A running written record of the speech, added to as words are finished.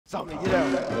Zombie, get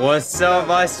out. What's up,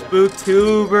 my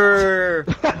spooktuber?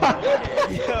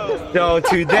 So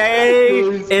today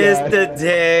is the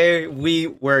day we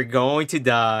were going to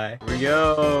die. Here we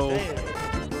go.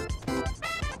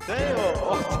 Damn.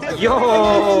 Oh, damn.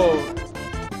 Yo!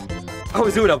 I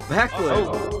was doing a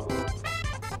backflip.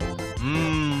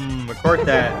 Record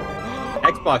that.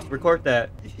 Xbox, record that.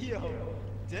 Yo,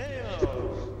 damn.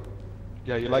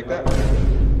 Yeah, you like that?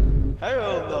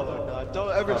 Hell no,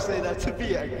 don't ever say that to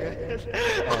me again.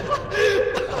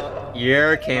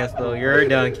 You're canceled. You're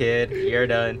done, kid. You're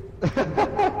done. What?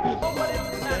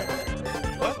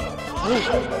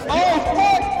 Oh,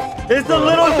 fuck! It's the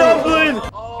little dumpling!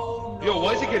 Oh no. Yo,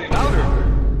 why is it getting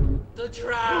louder? The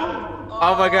trap!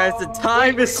 Oh my god, it's the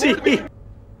time machine!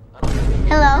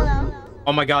 Hello?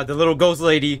 Oh my god, the little ghost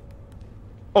lady.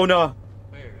 Oh no.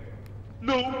 Where?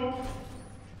 No.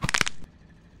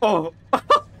 Oh.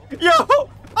 Yo!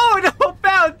 Oh no,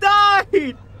 Found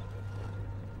died!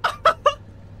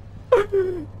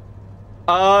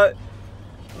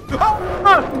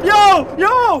 Yo!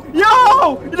 Yo!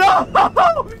 Yo! No!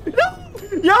 No!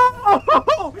 Yo!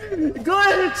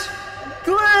 Glitch!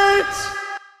 Glitch!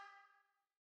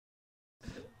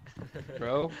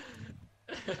 Bro,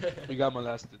 we got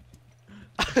molested.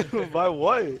 By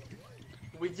what?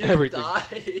 We just Everything.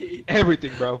 died.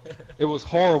 Everything, bro. It was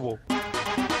horrible.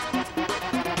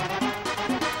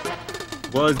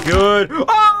 Was good.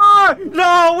 Ah!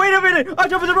 No! Wait a minute! I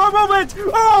jumped in the wrong moment!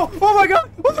 Oh! Oh my god!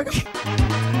 Oh my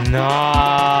god!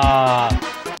 Nah!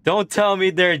 Don't tell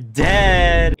me they're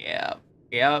dead! Yeah.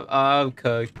 Yeah, I'm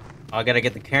cooked. I gotta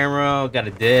get the camera,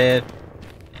 gotta dip.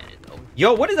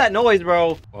 Yo, what is that noise,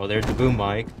 bro? Oh, there's the boom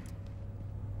mic.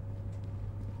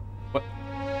 What?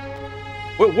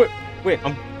 Wait,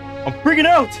 I'm freaking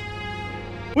out!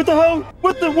 What the hell?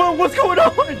 What's going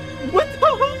on? What the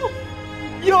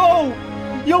hell?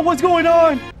 Yo, what's going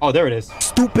on? Oh, there it is.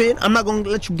 Stupid, I'm not gonna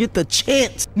let you get the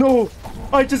chance. No,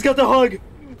 I just got the hug.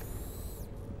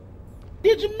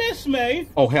 Did you miss me?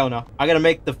 Oh, hell no. I gotta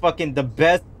make the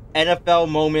best NFL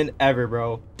moment ever,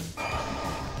 bro.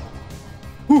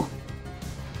 Whew.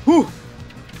 Whew.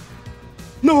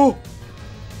 No.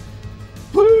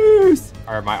 Please.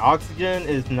 All right, my oxygen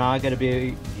is not gonna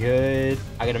be good.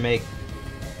 I gotta make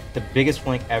the biggest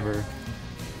flank ever.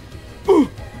 Ooh.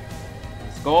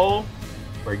 Skull.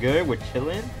 We're good. We're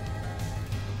chilling.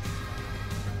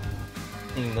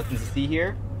 Nothing to see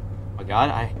here. Oh my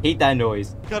god, I hate that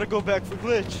noise. Gotta go back for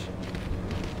glitch.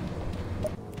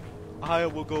 I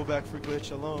will go back for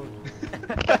glitch alone.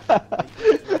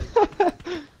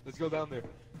 Let's go down there.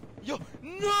 Yo,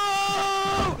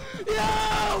 no!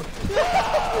 No!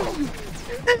 No!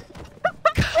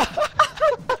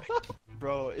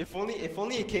 Bro, if only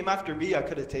it came after me, I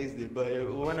could have tasted it, but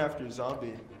it went after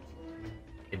zombie.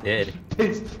 It did.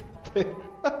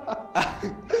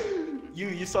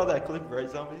 You saw that clip, right,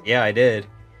 zombie? Yeah, I did.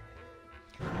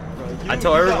 Bro, I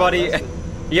told everybody.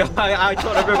 Yo, I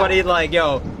told everybody like,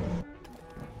 yo.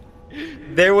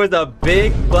 There was a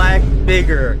big black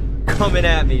figure coming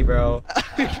at me, bro.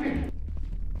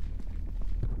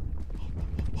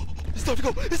 It's time to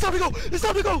go! It's time to go! It's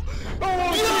time to go!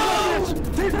 Oh, yo!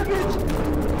 Take that bitch!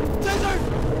 Taser!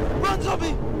 Run,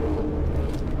 zombie!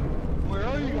 Where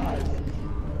are you guys?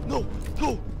 No!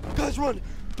 Go! Guys, run!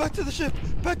 Back to the ship!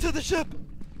 Back to the ship!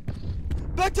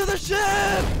 Back to the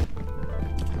ship!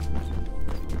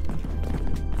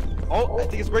 Oh, I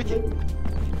think it's breaking.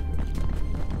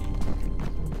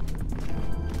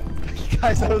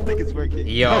 Guys, I don't think it's working.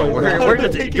 Yo, we're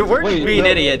just being an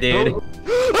idiot, dude.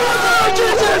 Oh,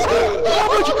 Jesus! Oh,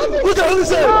 what the hell is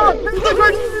that?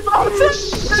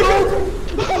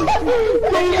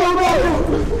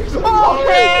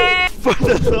 Oh, For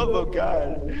the love of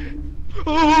God.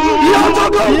 Yo,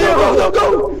 don't go! Don't go!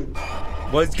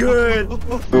 what's good?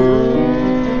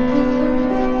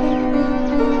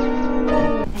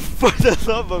 For the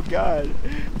love of God.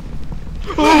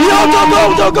 Yo,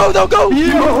 don't go!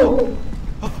 Yo!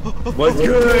 What's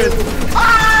good?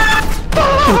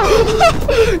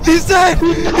 He's dead!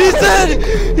 He's dead!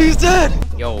 He's dead!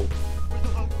 Yo.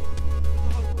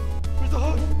 Where's the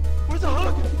hug? Where's the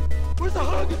hug? Where's the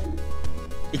hug?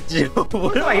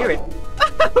 What am I hearing?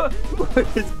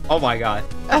 Oh my god.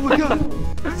 Oh my god!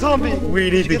 Zombie! We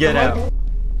need to get the out. hug?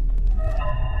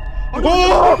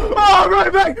 Oh! Oh!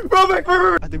 Run back! Run back!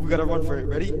 Run back! I think we gotta run for it.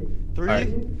 Ready? 3,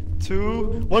 Alright.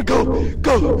 2, 1, go!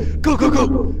 Go! Go, go, go!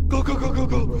 Go, go, go, go,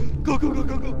 go! Go, go, go,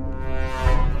 go, go!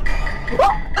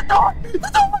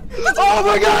 Oh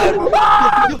my god!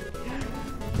 Ah!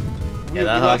 Yeah,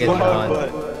 that hug is gone. But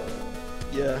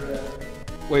yeah.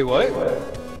 Wait, what?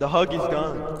 The hug is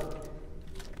gone.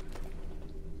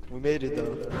 We made it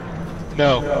though.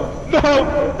 No. No! No!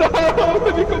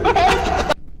 Let me go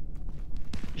back!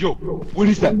 Yo, what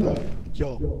is that?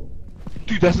 Yo.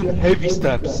 Dude, that's some heavy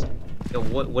steps. Yo,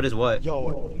 what is what?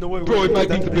 Yo. No, wait, Bro, it might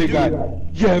be the big guy.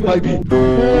 Yeah, it might be.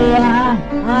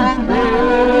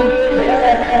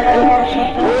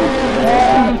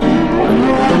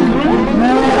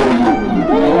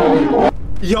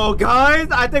 Yo, guys,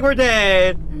 I think we're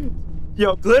dead.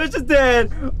 Yo, Glitch is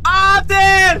dead. I'm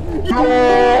dead.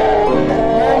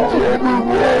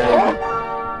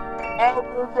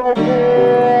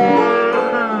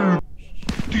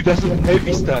 Dude, that's some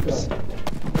heavy steps.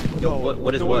 Yo,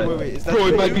 what is no, what? Wait, is that Bro,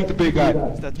 it the might be dude? the big guy.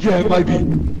 that the Yeah, it might be.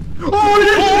 Oh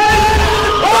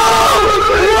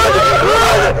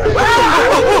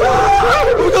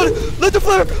my god! Let the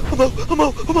flare! I'm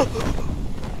out!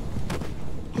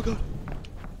 Oh god.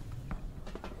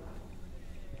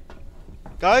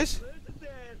 Guys?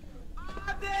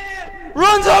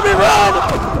 Run, zombie,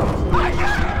 run!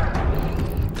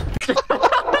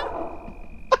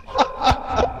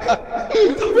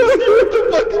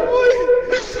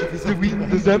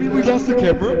 Does that mean we lost the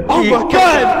camera? Oh my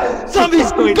god!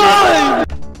 Zombies gone!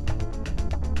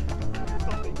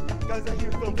 Guys, I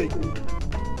hear something.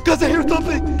 Guys, I hear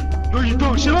something! No, you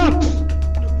don't. Shut up.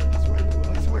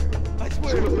 I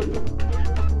swear.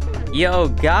 Yo,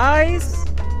 guys,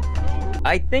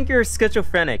 I think you're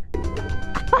schizophrenic.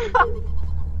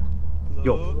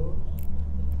 Yo,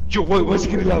 What's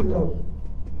getting loud?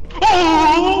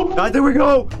 Oh! guys, there we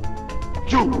go.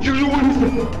 Yo, what is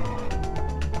that?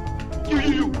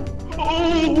 Yo.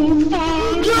 Oh,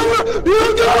 fuck!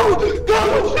 Go!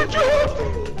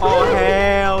 Oh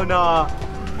hell nah.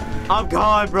 I'm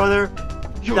gone, brother.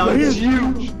 Yo, No, that's he's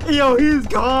huge. Yo, he's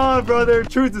gone, brother.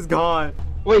 Truth is gone.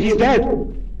 Wait, he's dead.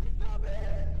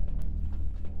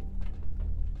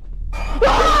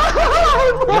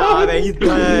 Nah, man, he's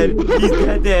dead. He's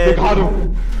dead. Got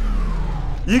him.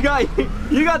 You got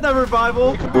that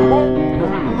revival.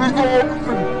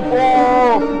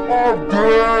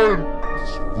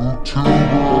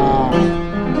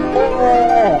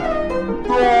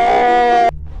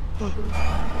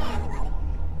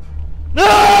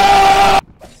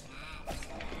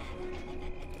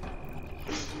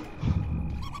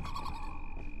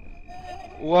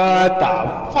 What the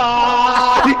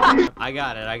fuck? I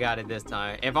got it this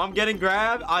time. If I'm getting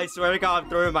grabbed, I swear to God, I'm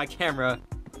throwing my camera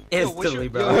instantly,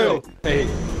 bro. Hey,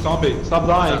 zombie, stop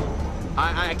lying.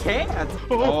 I can't.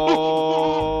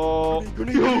 Oh. That's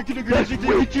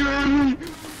way too early.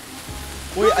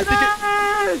 Wait, I think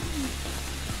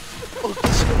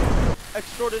it.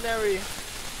 Extraordinary.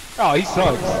 Oh, he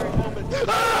sucks.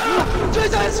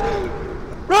 Jesus!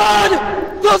 Run!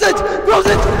 Close it!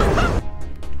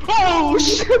 Oh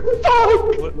shit!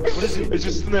 Fuck! What is it? It's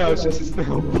just a snail. It's just a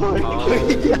snail. Fuck.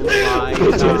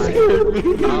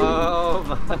 Oh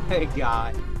my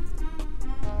God.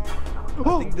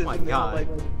 Oh my God.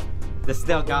 The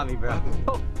snail got me, bro.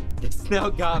 The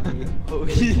snail got me. Oh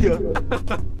yeah.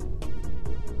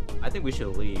 I think we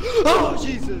should leave. Oh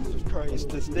Jesus Christ!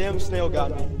 This damn snail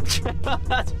got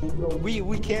me.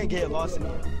 We can't get lost in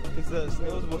here because the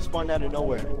snails will spawn out of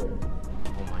nowhere.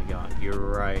 Oh my God, you're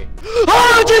right.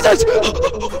 Oh Jesus!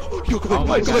 Yo, Oh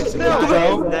my God, snail,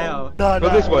 bro. Snail. Nah, Go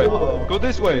this way. uh-oh. Go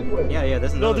this way. Yeah,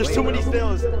 there's No, another there's way, too bro. many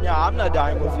snails. Yeah, I'm not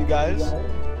dying with you guys.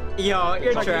 Yo,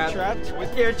 you're If I get trapped.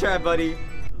 trapped. You're trapped, buddy.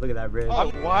 Look at that bridge.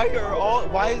 Why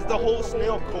is the whole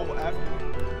snail cold after?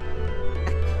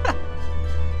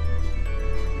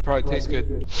 Probably tastes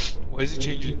good. Why is it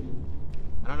changing?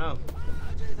 I don't know.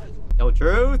 Yo,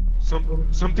 Truth?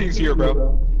 Something's here,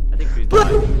 bro. I think Truth's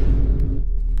died.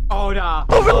 Oh nah.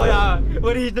 Oh nah.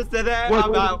 When he just said that, What?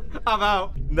 I'm out. I'm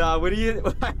out. Nah, when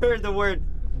I heard the word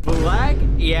black,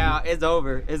 yeah, it's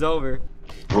over. It's over.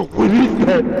 Bro, what is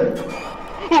that?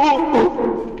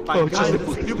 My Oh, God, just it's a a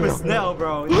fucking stupid snail. snail,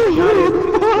 bro.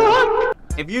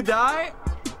 If you die,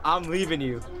 I'm leaving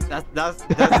you. That's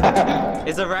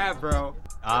it's a wrap, bro.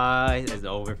 It's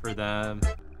over for them.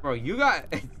 Bro, you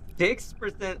got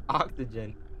 6%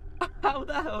 oxygen. How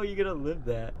the hell are you gonna live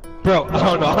that? Bro, I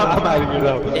don't know. I'm out of here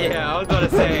though. Yeah, I was gonna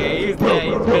say, he's dead,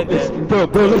 he's been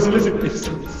dead. Bro, listen. It's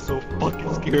so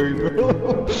fucking scary,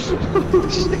 bro.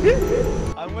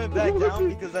 Shit. I went back down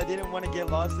because I didn't want to get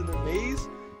lost in the maze,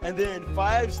 and then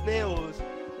 5 snails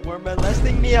were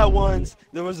molesting me at once.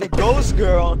 There was a ghost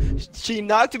girl. She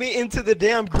knocked me into the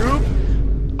damn group.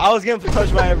 I was getting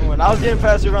touched by everyone. I was getting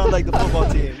passed around like the football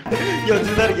team. Yo,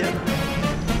 do that again.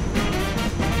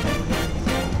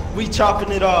 We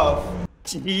chopping it off.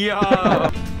 Yo. I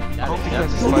don't think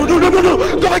that's No!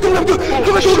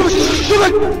 Go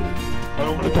back!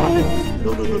 don't wanna die.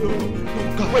 No.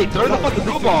 God. Wait, turn the fucking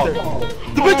noob off.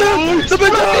 The big down! The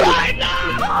big down!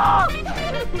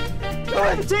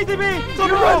 Chasing me! So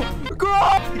go! Go!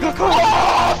 You got caught!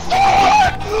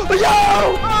 Oh, yo!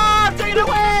 Ah! Take it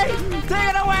away! Take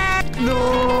it away!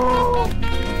 No!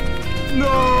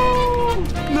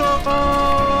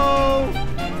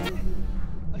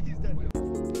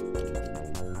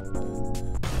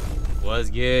 What's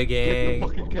good, gang?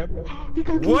 Fucking camera.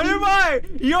 What am I?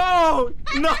 Yo!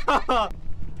 No!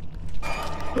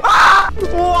 Ah!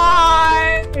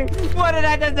 Why? What did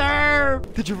I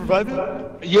deserve? Did you revive him?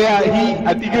 Yeah,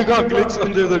 I think he got glitched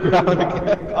under the ground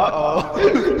again. Uh-oh.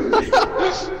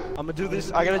 I'm gonna do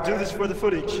this. I gotta do this for the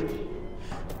footage.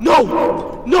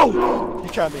 No! You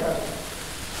tried me. No!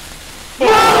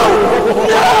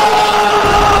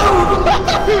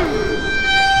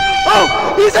 Oh!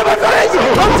 He's in my face!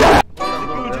 I'm dead!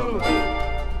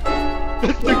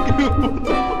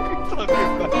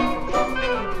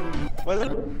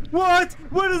 What?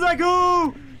 Where does that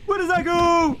go? Where does that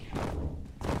go?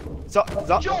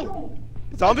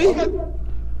 Zombie?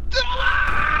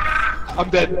 I'm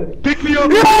dead. Pick me up.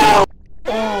 No!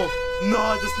 Oh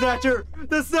no! The snatcher!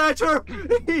 The snatcher!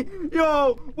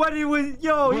 Yo! What he was?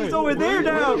 Yo! He's over there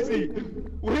now. Where is he?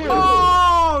 Where?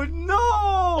 Oh no!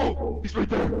 Oh, he's right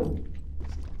there.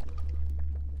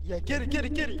 Yeah, get it.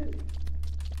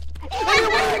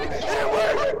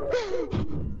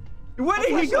 Where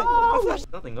did he go?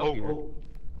 Nothing up here.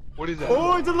 What is that?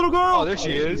 Oh, it's a little girl. Oh, there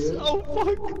she is. Oh,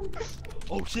 fuck.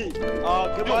 Oh shit.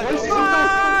 Goodbye. Where's this?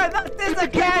 Ah, not this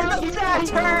again! The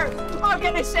snatcher! I'm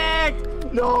getting sick!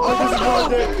 No! This is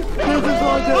haunted.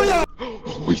 Oh yeah.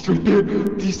 Oh, he's right there.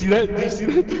 Do you see that?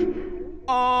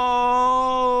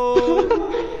 Oh!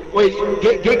 Wait,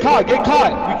 get caught.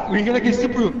 We're gonna get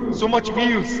super. So much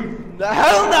views.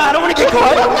 Hell no, I don't wanna get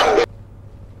caught.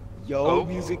 Yo,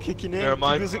 music kicking in. Never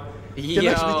mind. Music.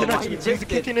 Yo, Connect me.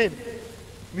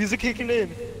 Music kicking in.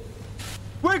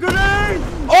 Wait, grenade!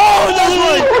 Oh, that's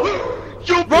right.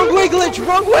 Yo, Wrong way, glitch.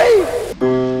 Wrong way.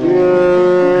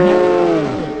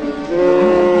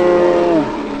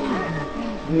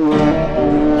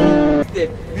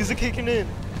 Music kicking in.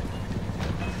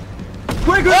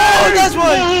 Wait, grenade! Oh, that's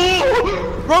right.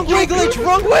 Wrong way, glitch.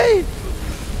 Wrong way.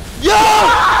 Yo,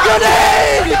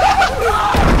 grenade!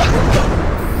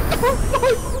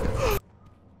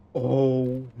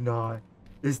 Oh, no.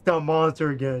 It's the monster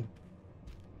again.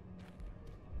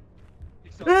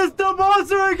 It's the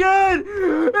monster again!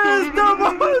 It's the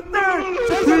monster!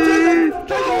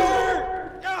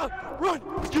 Yeah, run.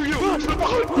 Screw you.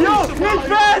 Yo, he's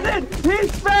spazzing!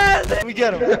 He's spazzing! We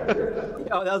get him.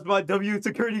 Yo, that was my W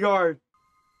security guard.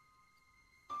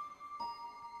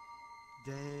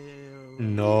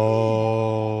 Damn.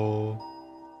 No.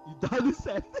 You died the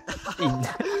set.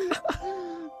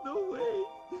 No way.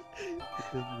 I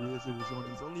didn't realize it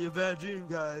was only a bad dream,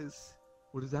 guys.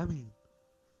 What does that mean?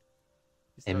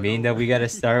 It means that we gotta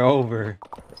start over.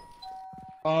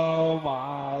 Oh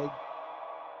my.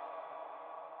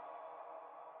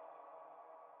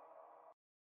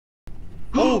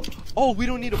 Oh, we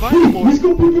don't need to buy anymore. Let's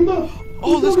go pick him up.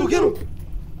 Oh, let's go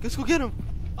get him.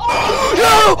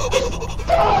 No!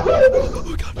 Oh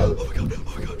my god.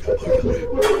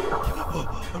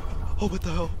 Oh, what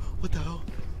the hell?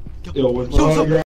 Yo, what's Yo,